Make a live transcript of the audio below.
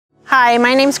Hi,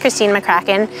 my name's Christine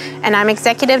McCracken, and I'm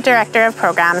Executive Director of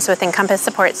Programs with Encompass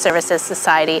Support Services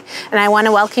Society, and I want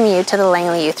to welcome you to the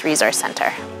Langley Youth Resource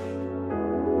Centre.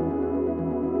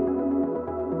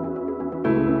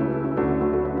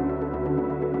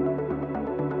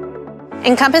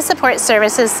 Encompass Support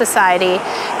Services Society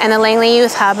and the Langley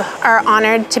Youth Hub are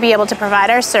honoured to be able to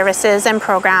provide our services and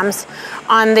programs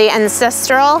on the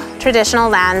ancestral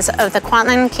traditional lands of the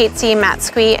Kwantlen, Kaitsi,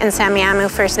 Matsqui and Samiamu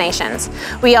First Nations.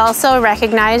 We also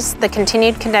recognize the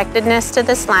continued connectedness to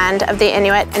this land of the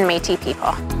Inuit and Métis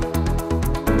people.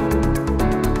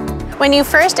 When you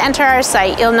first enter our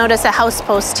site, you'll notice a house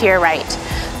post to your right.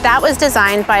 That was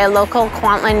designed by a local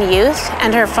Kwantlen youth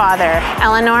and her father,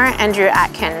 Eleanor and Drew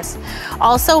Atkins.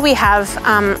 Also, we have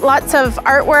lots of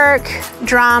artwork,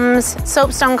 drums,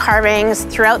 soapstone carvings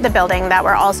throughout the building that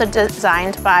were also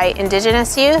designed by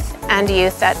Indigenous youth and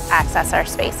youth that access our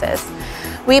spaces.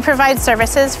 We provide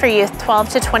services for youth 12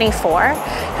 to 24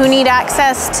 who need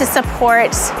access to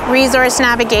support, resource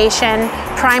navigation,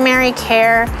 primary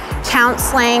care,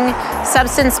 counseling,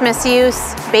 substance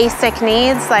misuse, basic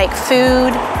needs like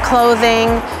food, clothing,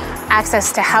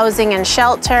 access to housing and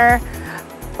shelter,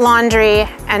 laundry,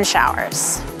 and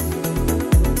showers.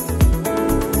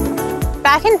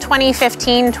 Back in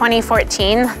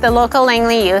 2015-2014, the local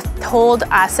Langley youth told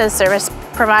us as service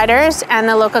providers and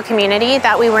the local community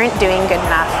that we weren't doing good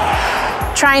enough.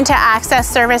 Trying to access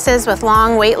services with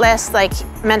long wait lists like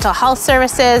mental health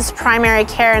services, primary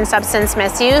care, and substance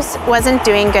misuse wasn't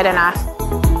doing good enough.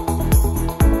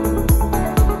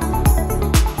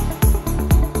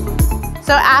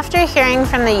 So after hearing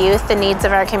from the youth the needs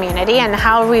of our community and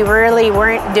how we really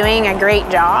weren't doing a great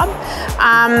job,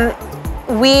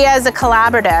 we as a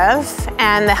collaborative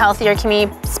and the Healthier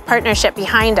Communities partnership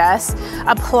behind us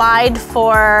applied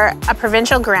for a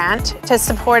provincial grant to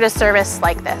support a service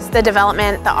like this, the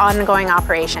development, the ongoing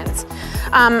operations.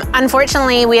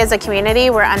 Unfortunately, we as a community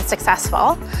were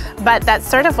unsuccessful, but that's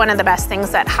sort of one of the best things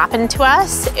that happened to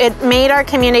us. It made our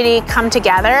community come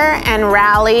together and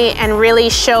rally and really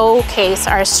showcase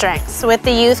our strengths. With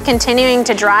the youth continuing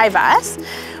to drive us,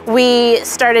 we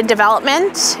started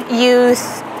development.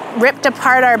 Youth ripped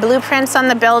apart our blueprints on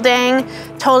the building,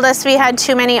 told us we had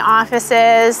too many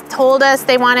offices, told us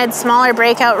they wanted smaller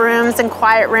breakout rooms and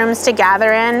quiet rooms to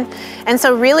gather in. And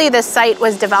so really the site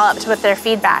was developed with their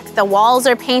feedback. The walls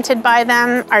are painted by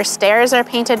them, our stairs are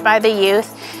painted by the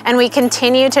youth, and we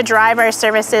continue to drive our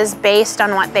services based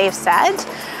on what they've said.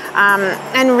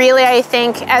 And really, I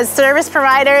think as service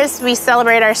providers, we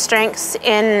celebrate our strengths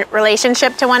in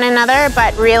relationship to one another,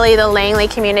 but really the Langley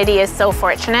community is so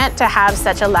fortunate to have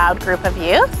such a loud group of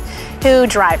youth who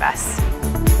drive us.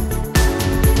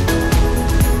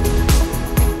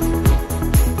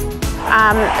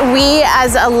 We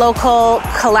as a local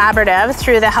collaborative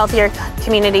through the Healthier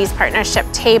Communities Partnership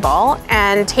table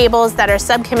and tables that are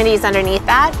subcommittees underneath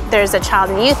that, there's a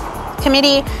Child and Youth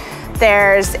Committee,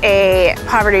 there's a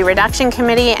Poverty Reduction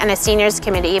Committee and a Seniors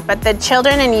Committee, but the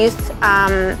Children and Youth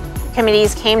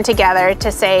committees came together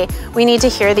to say, we need to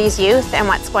hear these youth and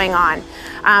what's going on.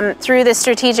 Through the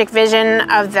strategic vision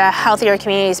of the Healthier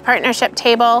Communities Partnership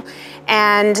table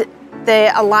and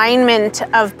the alignment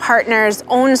of partners'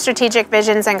 own strategic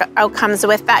visions and outcomes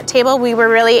with that table, we were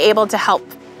really able to help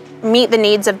meet the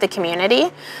needs of the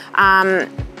community.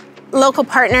 Local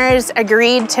partners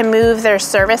agreed to move their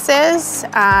services.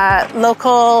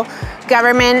 Local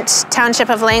government, Township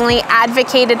of Langley,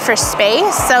 advocated for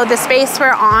space. So the space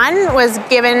we're on was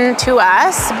given to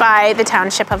us by the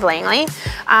Township of Langley.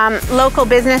 Local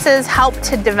businesses helped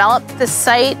to develop the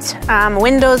site.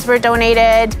 Windows were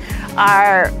donated.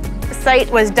 Our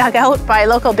site was dug out by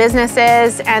local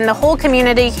businesses, and the whole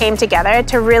community came together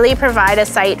to really provide a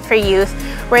site for youth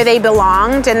where they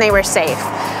belonged and they were safe.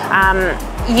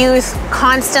 Youth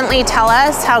constantly tell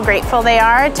us how grateful they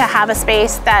are to have a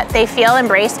space that they feel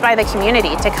embraced by the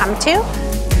community to come to.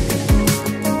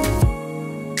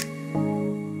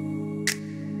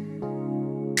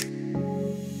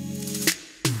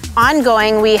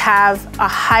 Ongoing, we have a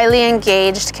highly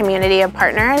engaged community of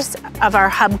partners of our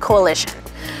Hub Coalition.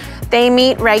 They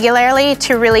meet regularly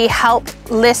to really help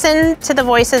listen to the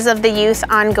voices of the youth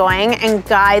ongoing and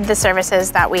guide the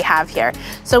services that we have here.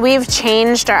 So we've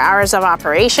changed our hours of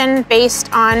operation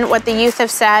based on what the youth have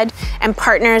said, and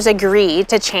partners agree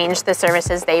to change the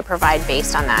services they provide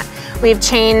based on that. We've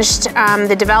changed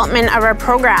the development of our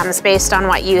programs based on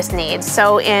what youth need.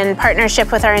 So in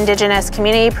partnership with our Indigenous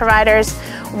community providers,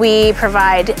 we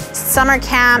provide summer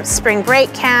camps, spring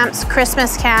break camps,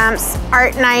 Christmas camps,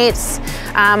 art nights.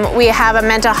 We have a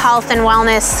mental health and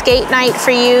wellness skate night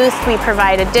for youth. We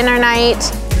provide a dinner night.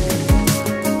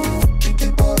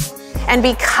 And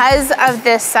because of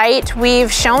this site, we've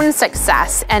shown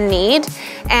success and need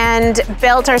and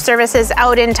built our services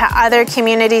out into other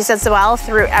communities as well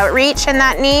through outreach and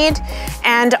that need,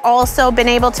 and also been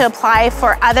able to apply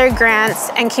for other grants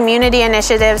and community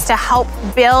initiatives to help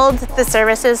build the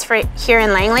services for here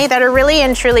in Langley that are really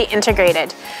and truly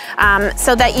integrated,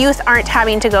 so that youth aren't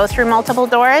having to go through multiple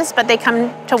doors, but they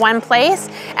come to one place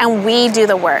and we do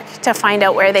the work to find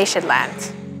out where they should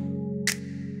land.